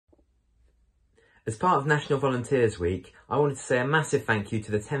As part of National Volunteers Week, I wanted to say a massive thank you to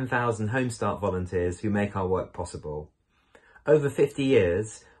the 10,000 Home Start volunteers who make our work possible. Over 50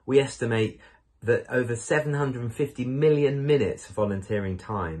 years, we estimate that over 750 million minutes of volunteering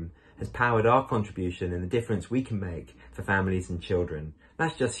time has powered our contribution and the difference we can make for families and children.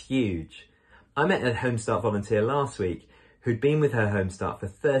 That's just huge. I met a Home Start volunteer last week who'd been with her Home Start for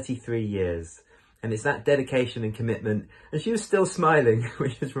 33 years. And it's that dedication and commitment, and she was still smiling,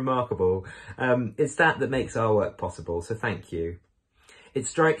 which is remarkable. It's that makes our work possible, so thank you. It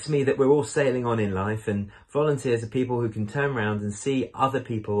strikes me that we're all sailing on in life, and volunteers are people who can turn around and see other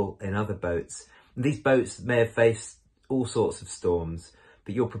people in other boats. And these boats may have faced all sorts of storms,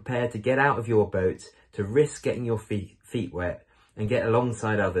 but you're prepared to get out of your boat, to risk getting your feet wet, and get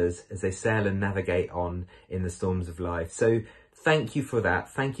alongside others as they sail and navigate on in the storms of life. So thank you for that.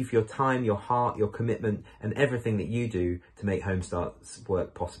 Thank you for your time, your heart, your commitment, and everything that you do to make Home Start's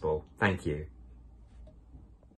work possible. Thank you.